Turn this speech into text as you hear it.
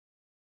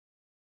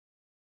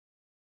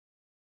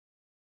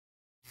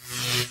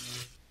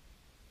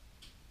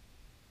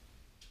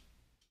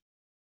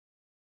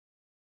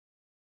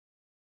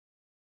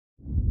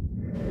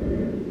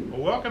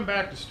Welcome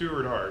back to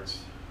Stuart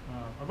Arts.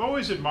 I've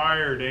always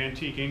admired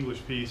antique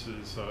English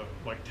pieces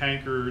like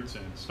tankards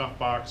and snuff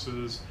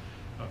boxes,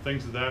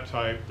 things of that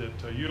type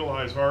that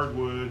utilize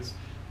hardwoods,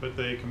 but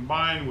they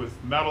combine with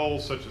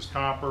metals such as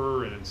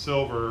copper and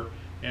silver,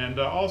 and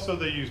also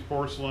they use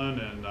porcelain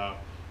and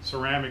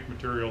ceramic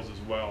materials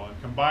as well,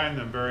 and combine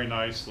them very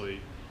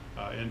nicely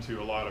into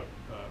a lot of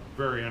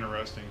very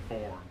interesting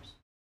forms.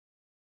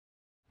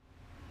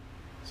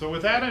 So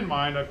with that in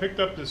mind, I picked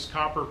up this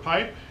copper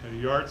pipe at a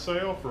yard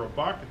sale for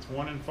 $1. It's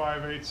 1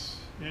 5/8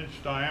 inch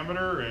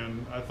diameter,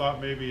 and I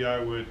thought maybe I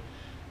would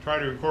try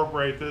to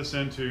incorporate this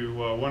into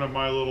one of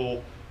my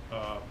little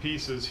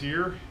pieces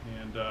here.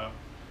 And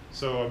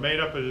so I made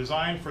up a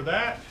design for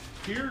that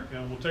here,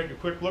 and we'll take a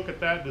quick look at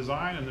that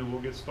design and then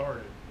we'll get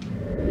started.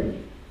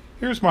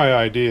 Here's my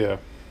idea.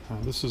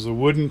 This is a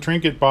wooden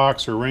trinket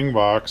box or ring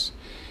box,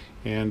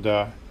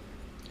 and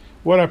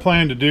what I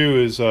plan to do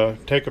is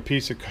take a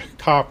piece of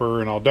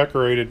copper and I'll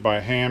decorate it by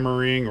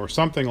hammering or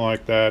something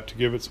like that to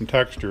give it some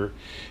texture.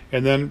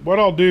 And then what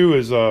I'll do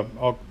is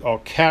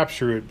I'll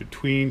capture it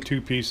between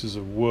two pieces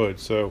of wood.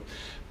 So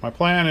my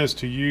plan is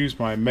to use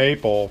my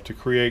maple to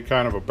create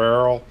kind of a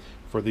barrel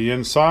for the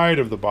inside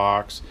of the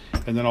box,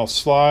 and then I'll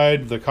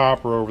slide the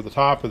copper over the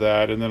top of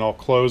that, and then I'll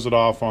close it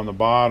off on the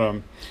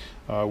bottom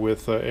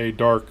with a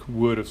dark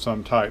wood of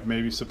some type,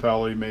 maybe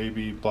sapelli,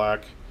 maybe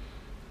black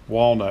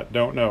walnut,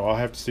 don't know. I'll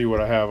have to see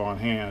what I have on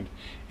hand.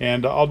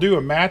 And I'll do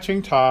a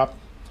matching top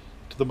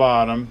to the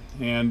bottom,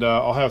 and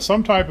I'll have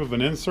some type of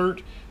an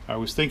insert. I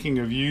was thinking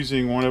of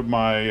using one of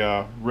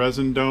my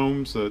resin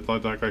domes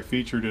like I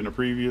featured in a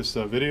previous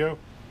video.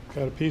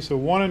 Got a piece of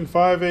 1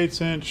 5/8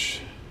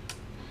 inch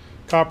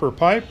copper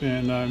pipe,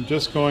 and I'm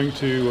just going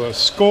to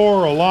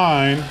score a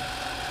line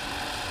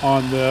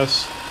on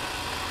this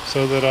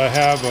so that I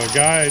have a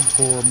guide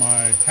for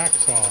my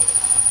hacksaw.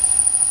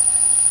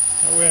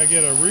 That way I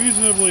get a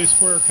reasonably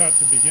square cut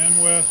to begin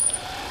with.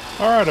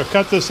 Alright, I've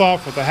cut this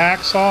off with a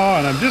hacksaw,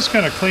 and I'm just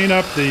going to clean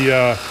up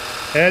the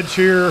edge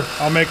here.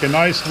 I'll make a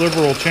nice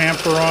liberal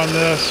chamfer on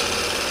this,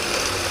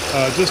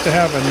 just to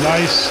have a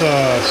nice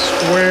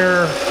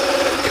square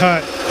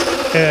cut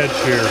edge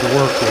here to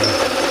work with.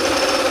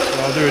 So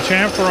I'll do a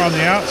chamfer on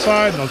the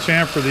outside, and I'll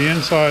chamfer the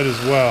inside as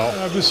well.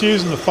 I'm just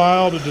using the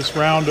file to just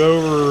round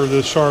over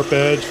this sharp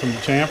edge from the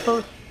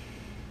chamfer.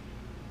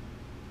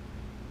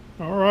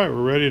 Alright,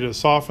 we're ready to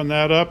soften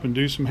that up and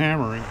do some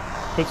hammering.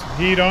 Put some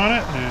heat on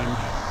it, and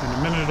in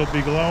a minute it'll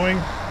be glowing,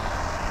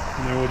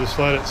 and then we'll just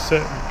let it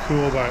sit and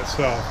cool by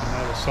itself, and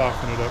that'll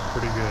soften it up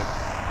pretty good.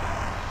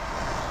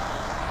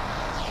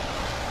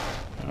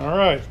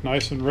 Alright,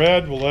 nice and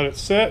red. We'll let it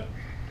sit.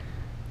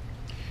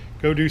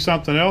 Go do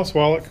something else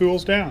while it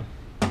cools down.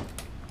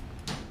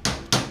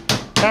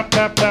 Tap,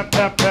 tap, tap,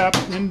 tap, tap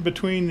in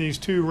between these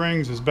two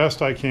rings as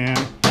best I can.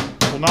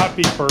 Will not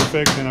be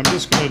perfect, and I'm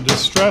just going to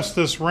distress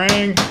this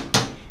ring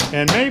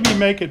and maybe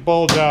make it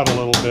bulge out a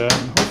little bit,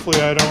 and hopefully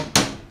I don't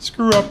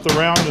screw up the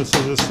roundness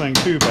of this thing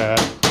too bad.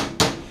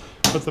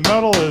 But the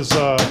metal is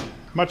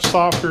much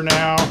softer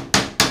now,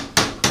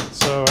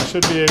 so I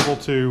should be able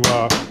to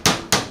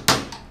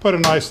put a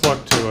nice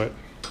look to it.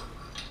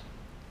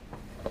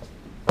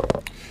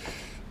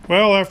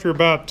 Well, after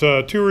about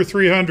 200 or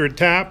 300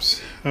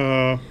 taps,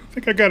 I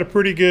think I got a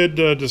pretty good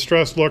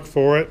distressed look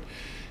for it.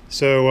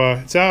 So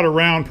it's out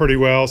around pretty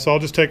well, so I'll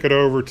just take it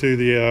over to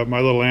the my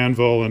little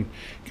anvil and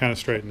kind of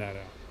straighten that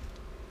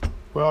out.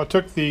 Well, I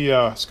took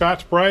the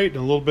Scotch-Brite and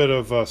a little bit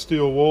of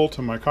steel wool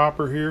to my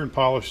copper here and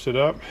polished it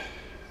up.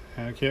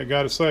 And I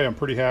got to say, I'm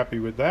pretty happy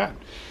with that.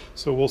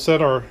 So we'll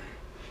set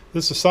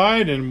this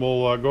aside, and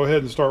we'll go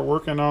ahead and start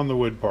working on the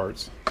wood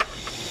parts.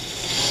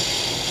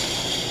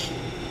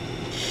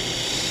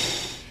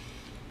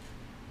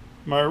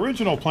 My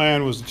original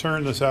plan was to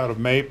turn this out of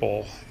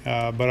maple,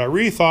 but I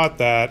rethought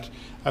that.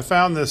 I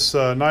found this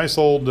nice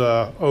old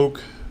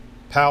oak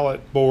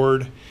pallet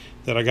board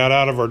that I got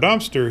out of our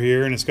dumpster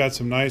here, and it's got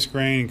some nice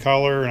grain and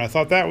color, and I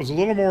thought that was a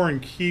little more in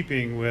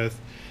keeping with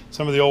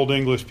some of the old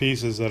English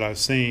pieces that I've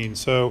seen.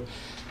 So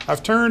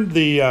I've turned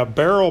the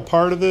barrel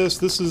part of this.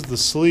 This is the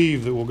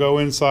sleeve that will go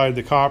inside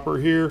the copper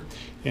here,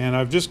 and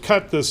I've just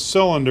cut this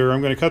cylinder.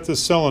 I'm going to cut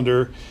this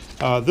cylinder.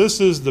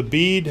 This is the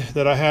bead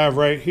that I have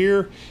right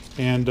here,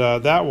 and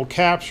that will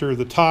capture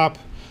the top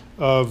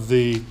of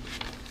the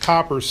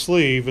copper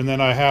sleeve, and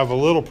then I have a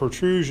little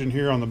protrusion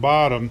here on the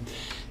bottom,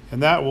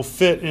 and that will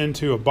fit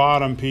into a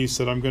bottom piece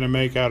that I'm going to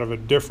make out of a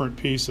different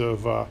piece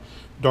of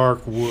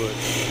dark wood.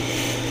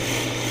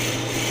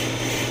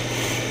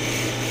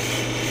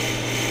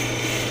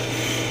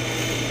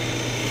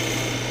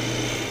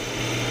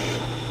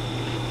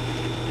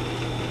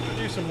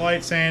 Do some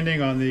light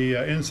sanding on the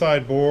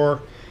inside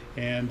bore,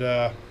 and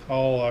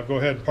I'll go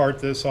ahead and part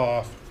this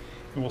off,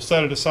 and we'll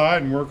set it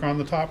aside and work on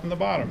the top and the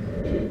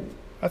bottom.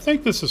 I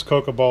think this is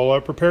Coca-Cola. I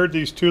prepared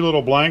these two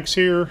little blanks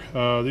here.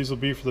 These will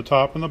be for the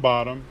top and the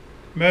bottom.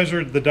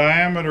 Measured the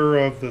diameter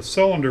of the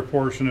cylinder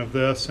portion of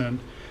this, and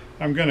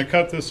I'm going to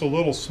cut this a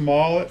little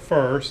small at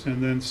first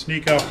and then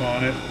sneak up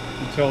on it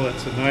until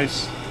it's a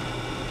nice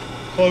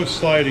close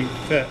sliding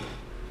fit.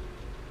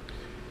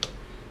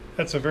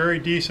 That's a very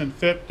decent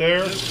fit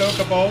there. This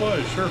Coca-Cola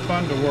is sure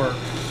fun to work.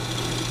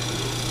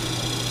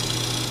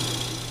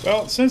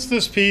 Well, since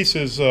this piece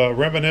is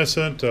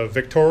reminiscent of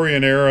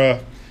Victorian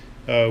era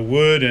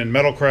wood and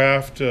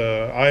metalcraft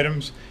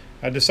items,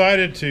 I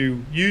decided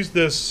to use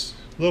this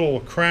little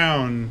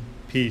crown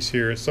piece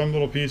here. It's some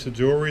little piece of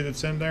jewelry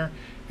that's in there.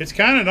 It's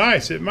kind of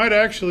nice. It might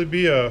actually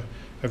be a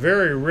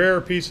very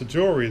rare piece of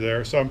jewelry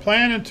there. So I'm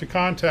planning to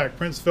contact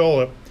Prince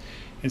Philip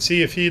and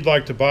see if he'd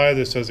like to buy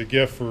this as a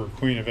gift for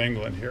Queen of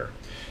England here.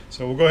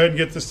 So we'll go ahead and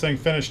get this thing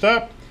finished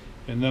up,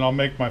 and then I'll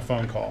make my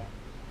phone call.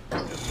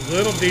 Just a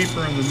little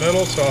deeper in the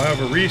middle, so I'll have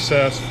a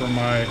recess for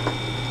my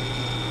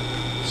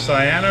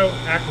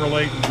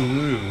cyanoacrylate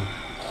glue.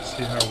 Let's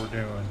see how we're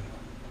doing.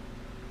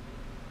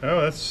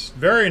 Oh, that's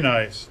very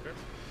nice.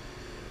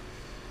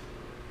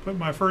 Put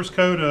my first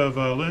coat of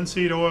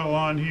linseed oil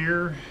on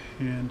here,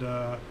 and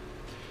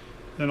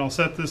then I'll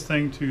set this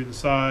thing to the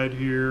side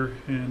here,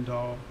 and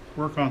I'll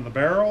work on the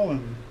barrel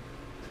and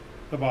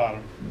the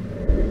bottom.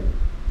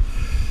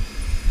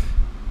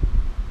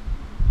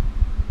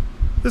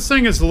 This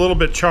thing is a little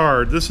bit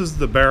charred. This is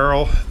the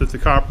barrel that the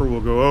copper will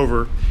go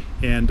over,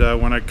 and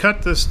when I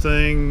cut this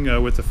thing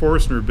with the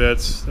Forstner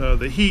bits,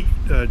 the heat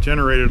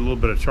generated a little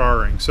bit of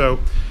charring. So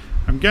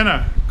I'm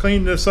gonna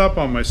clean this up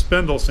on my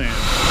spindle sander.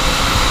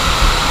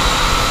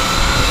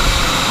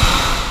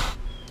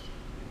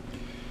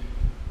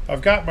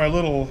 I've got my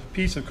little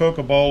piece of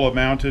Coca-Cola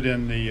mounted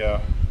in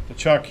the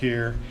chuck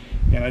here,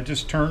 and I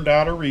just turned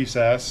out a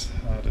recess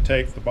to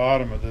take the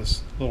bottom of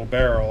this little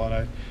barrel, and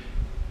I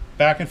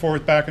back and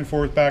forth, back and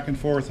forth, back and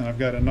forth, and I've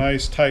got a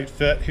nice tight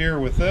fit here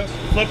with this.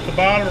 Flip the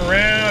bottom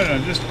around, and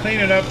I'm just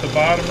cleaning up the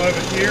bottom of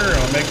it here.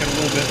 I'll make it a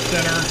little bit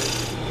thinner.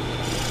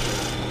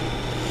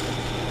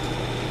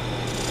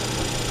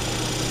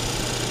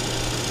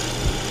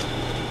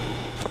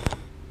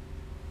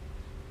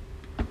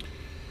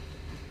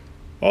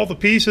 All the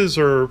pieces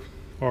are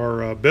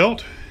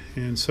built,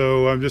 and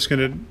so I'm just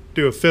going to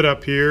do a fit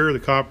up here. The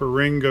copper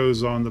ring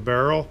goes on the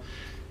barrel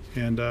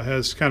and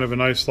has kind of a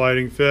nice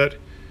sliding fit.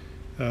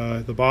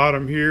 The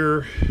bottom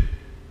here,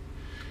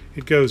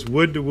 it goes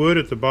wood to wood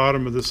at the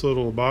bottom of this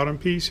little bottom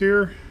piece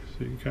here,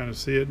 so you can kind of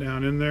see it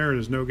down in there.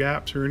 There's no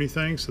gaps or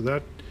anything, so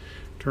that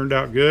turned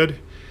out good.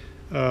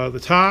 The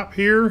top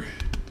here,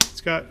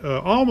 it's got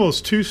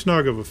almost too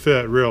snug of a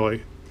fit,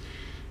 really.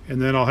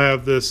 And then I'll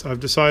have this,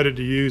 I've decided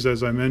to use,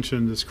 as I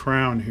mentioned, this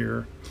crown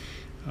here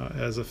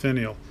as a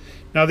finial.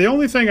 Now the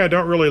only thing I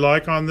don't really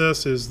like on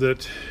this is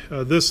that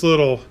this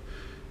little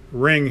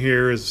ring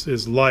here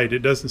is light. It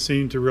doesn't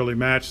seem to really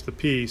match the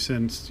piece,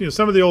 and you know,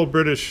 some of the old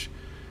British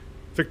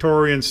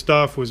Victorian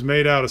stuff was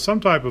made out of some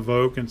type of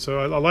oak, and so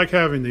I like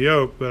having the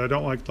oak, but I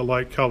don't like the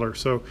light color.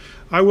 So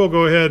I will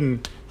go ahead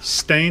and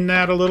stain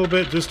that a little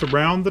bit just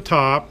around the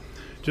top,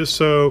 just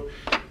so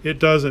it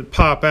doesn't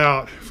pop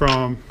out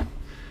from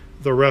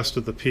the rest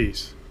of the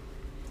piece.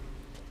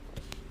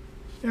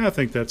 Yeah, I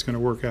think that's going to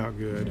work out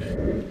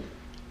good.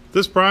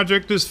 This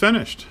project is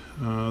finished.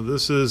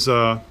 This is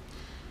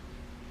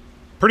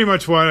pretty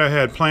much what I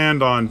had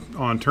planned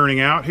on turning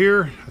out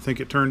here. I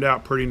think it turned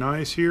out pretty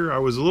nice here. I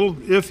was a little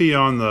iffy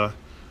on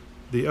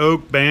the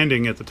oak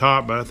banding at the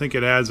top, but I think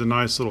it adds a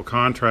nice little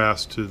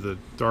contrast to the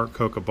dark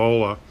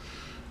Coca-Cola.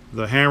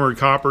 The hammered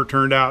copper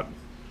turned out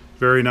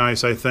very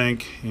nice, I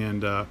think,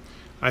 and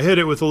I hit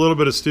it with a little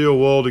bit of steel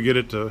wool to get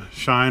it to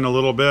shine a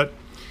little bit.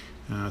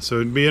 So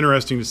it'd be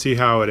interesting to see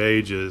how it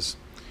ages.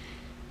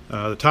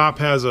 The top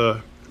has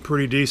a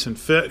pretty decent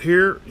fit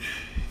here,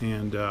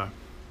 and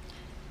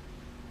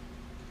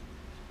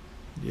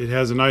it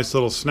has a nice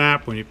little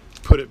snap when you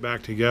put it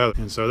back together.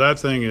 And so that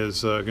thing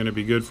is going to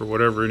be good for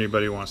whatever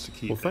anybody wants to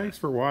keep. Well, thanks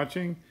for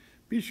watching.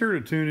 Be sure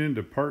to tune in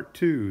to part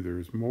 2.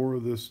 There's more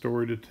of this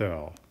story to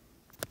tell.